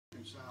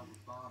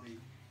Bobby,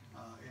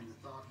 and the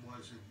thought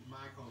was that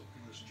Michael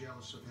was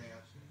jealous of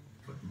that.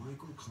 But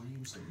Michael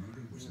claims the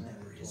murder was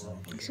never his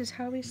idea. This is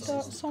how we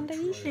start Sunday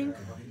evening.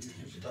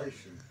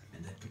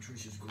 And that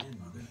Patricia's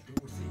grandmother,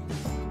 Dorothy.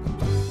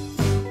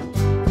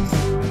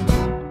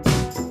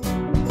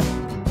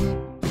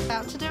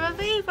 About to do a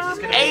Viva.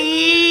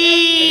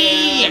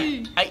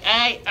 Hey!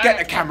 Hey! Get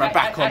the camera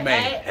back on me.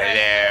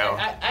 Hello.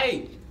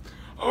 Hey!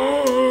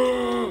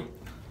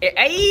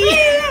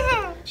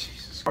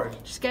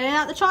 Just getting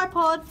out the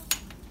tripod.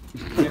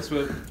 Guess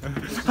what?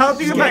 How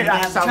do you make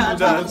that sound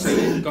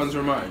dirty? Guns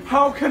Ramon.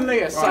 How can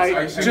Leah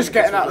say just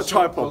getting out the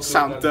tripod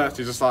sound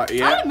dirty? Just like, I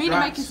yeah. didn't mean to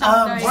make it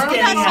sound dirty. Did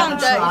that sound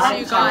dirty to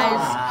you guys?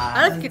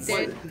 I don't think it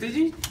did. Did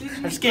you?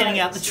 I'm just getting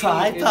out the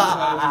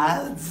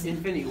tripods.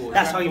 Infinity War.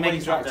 That's how you make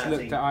it sound Looked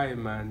dirty. at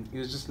Iron Man. He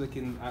was just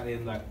looking at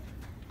him like,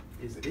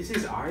 is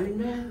this Iron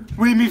Man?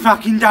 With me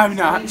fucking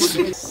donuts.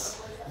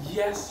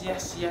 Yes.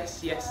 Yes.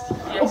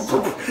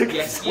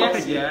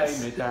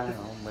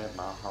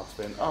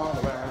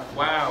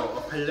 Wow,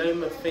 a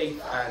Paloma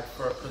Faith ad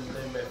for a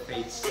Paloma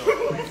Faith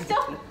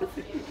song.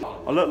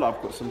 I look like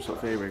I've got some sort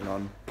of earring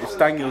on. It's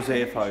Daniel's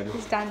earphone.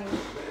 It's Daniel.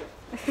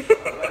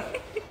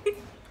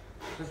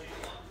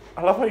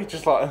 I love how you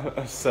just like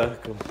a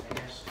circle.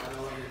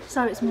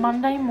 So it's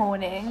Monday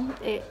morning.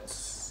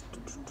 It's...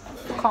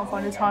 I can't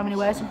find the time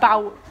anywhere. It's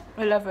about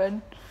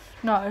 11.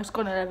 No, it's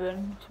gone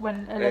 11.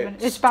 When 11?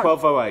 It's about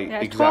 12:08.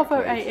 Yeah, it's exactly.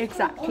 12:08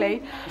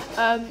 exactly.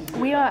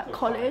 We are at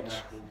college.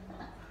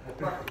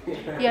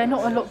 Yeah,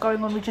 not a lot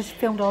going on. We just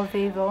filmed our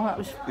Viva. That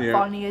was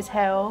funny as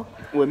hell.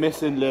 We're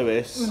missing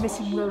Lewis. We're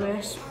missing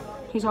Lewis.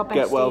 He's our bestie.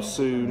 Get well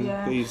soon.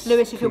 Yeah. He's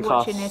Lewis, if you're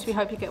concussed. watching this, we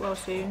hope you get well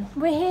soon.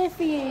 We're here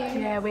for you.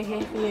 Yeah, we're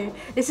here for you.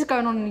 This is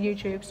going on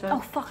YouTube, so... Oh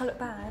fuck, I look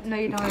bad. No,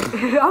 you don't.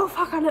 Oh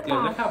fuck, I look Yo,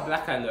 bad. look how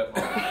black I look.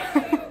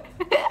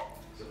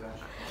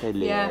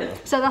 Yeah,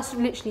 so that's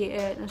literally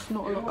it. There's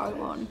not a lot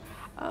going on.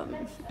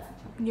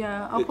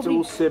 Yeah, I'll probably...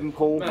 all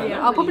simple.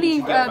 Yeah, I'll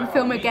probably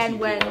film again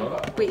when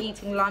we're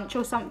eating lunch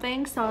or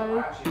something,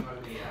 so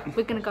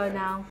we're gonna go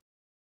now.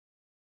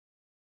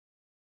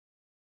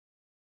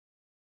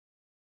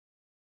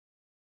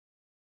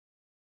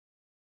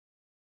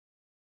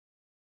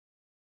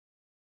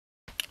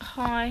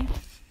 Hi.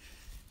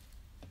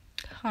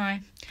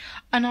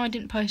 I know I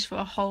didn't post for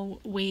a whole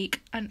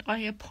week and I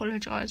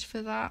apologise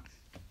for that.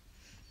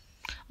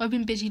 I've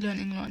been busy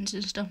learning lines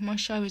and stuff. My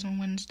show is on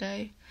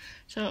Wednesday,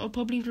 so I'll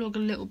probably vlog a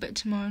little bit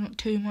tomorrow, not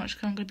too much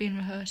because I'm going to be in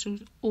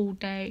rehearsals all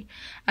day,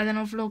 and then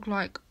I'll vlog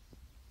like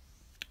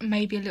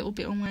maybe a little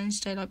bit on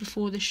Wednesday, like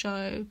before the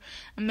show,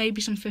 and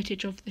maybe some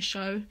footage of the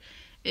show.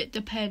 It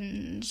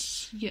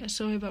depends. Yeah,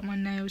 sorry about my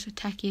nails, they're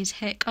tacky as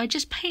heck. I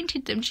just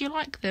painted them. Do you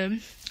like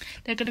them?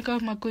 They're going to go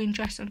with my green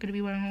dress I'm going to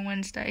be wearing on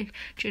Wednesday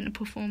during the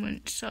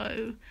performance,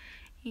 so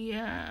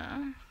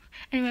yeah.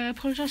 Anyway, I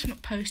apologise for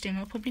not posting.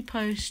 I'll probably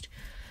post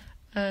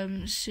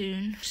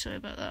soon. Sorry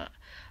about that.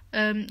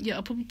 Yeah,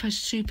 I'll probably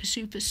post super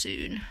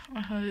soon,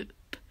 I hope.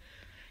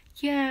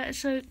 Yeah,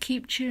 so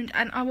keep tuned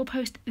and I will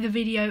post the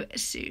video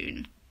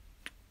soon.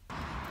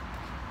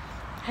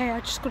 Hey, I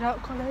just got out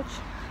of college.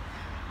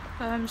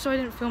 So I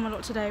didn't film a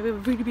lot today. We were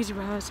really busy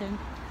rehearsing.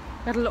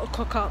 We had a lot of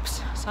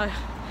cock-ups, so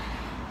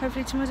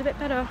hopefully tomorrow's a bit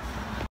better.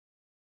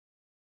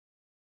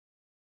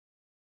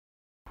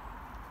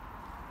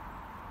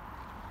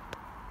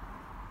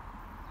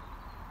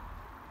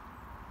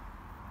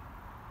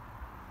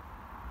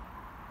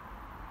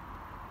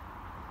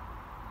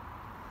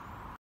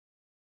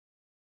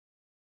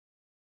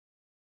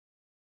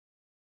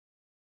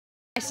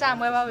 Hey Sam,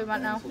 where are we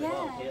right now?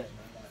 Yeah.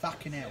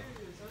 Fucking hell.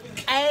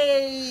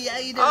 Hey, how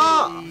you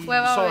doing?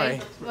 Where are Sorry.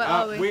 we? Where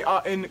are we? We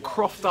are in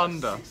Croft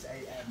Under.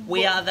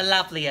 We are the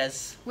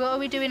loveliers. What are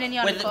we doing in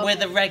Yannick? We're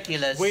the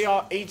regulars. We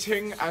are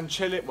eating and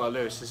chilling. Well,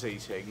 Lewis is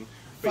eating.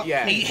 But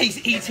yeah.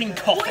 He's eating What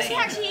is coffee. he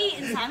actually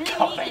eating, Sam? He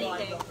didn't eat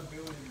anything.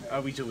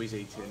 Oh, he's always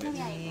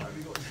eating.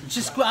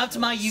 Subscribe to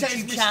my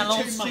YouTube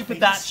channel, Super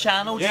Bat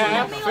channel.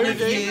 Yeah,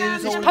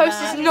 Reviews, This all post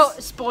that. is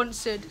not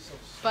sponsored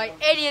by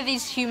any of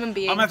these human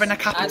beings. I'm having a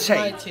cup of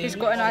tea. Who's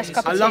got a nice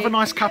cup of I tea? love a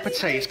nice cup of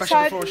tea,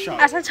 especially before a show.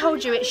 As I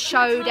told you, it's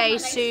show day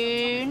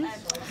soon.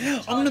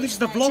 Oh no, this is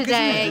the vlog,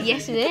 Today, isn't it?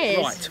 yes it is.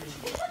 Right.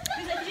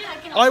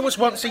 I was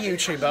once a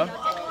YouTuber.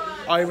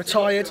 I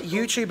retired.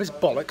 YouTuber's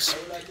bollocks.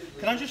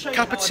 Can I just show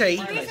Cup of tea.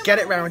 Get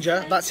it round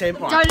you. That's him.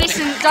 Right.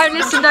 Don't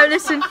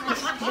listen.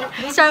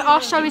 So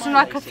our show is in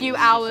like a few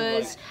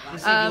hours.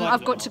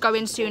 I've got to go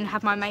in soon,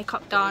 have my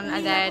makeup done,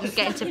 and then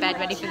get into bed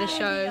ready for the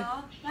show.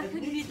 I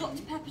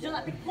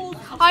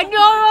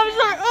know, I'm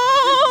like,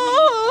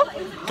 oh!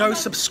 Go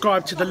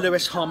subscribe to the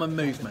Lewis Harmon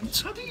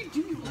movement.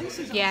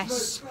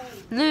 Yes.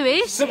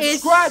 Lewis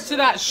Subscribe to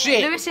that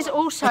shit. Lewis is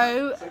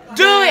also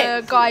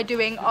the guy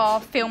doing our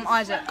film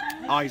Isaac.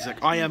 Isaac,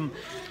 I am.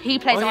 He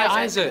plays Oh yeah,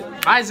 Isaac.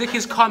 Isaac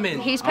is coming.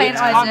 He's playing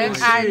It's Isaac,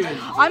 coming and soon.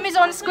 I'm his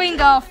on-screen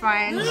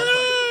girlfriend.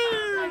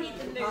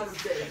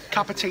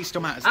 Cup of tea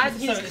still matters.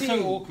 It's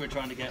so awkward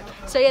trying to get.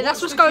 So yeah,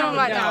 that's what's going on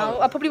right now.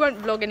 I probably won't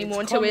vlog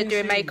anymore until we're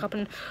doing makeup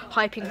and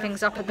hyping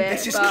things up a bit.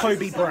 This is but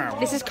Kobe Brown.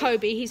 This is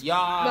Kobe. He's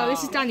well,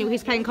 this is Daniel.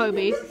 He's playing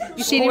Kobe.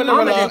 You've seen him.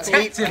 Spoiler alert.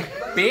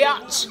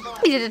 Bitch.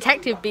 He's a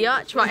detective,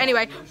 biatch. Right.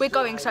 Anyway, we're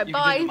going. So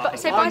bye.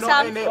 Say bye,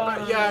 Sam.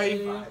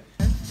 Yay.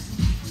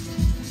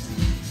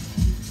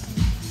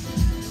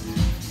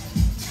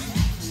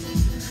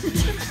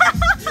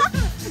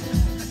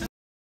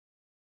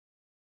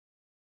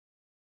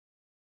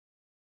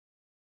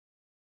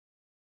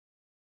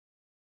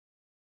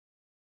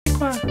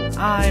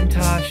 I'm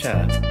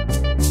Tasha.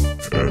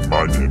 And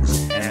my name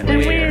is. And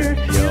we're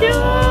your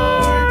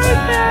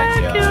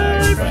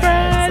backyard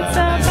friends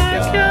of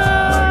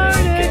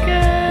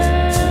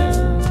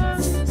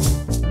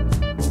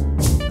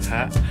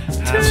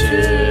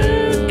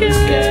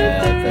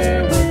together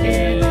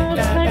in the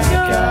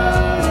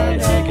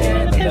backyard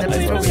again. The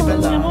place where we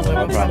belong, where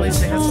we'll probably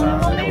sing a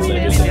song and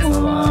maybe dance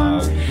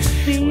along.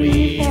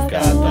 We've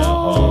got the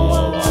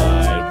whole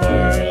wide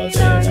world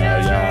in our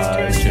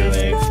yard to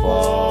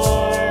explore.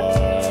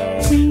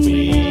 We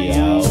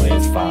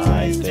always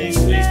find things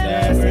we've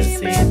never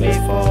seen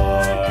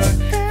before.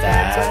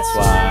 That's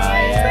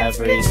why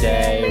every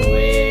day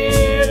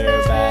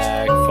we're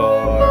back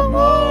for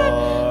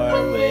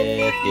more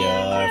with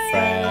your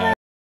friends.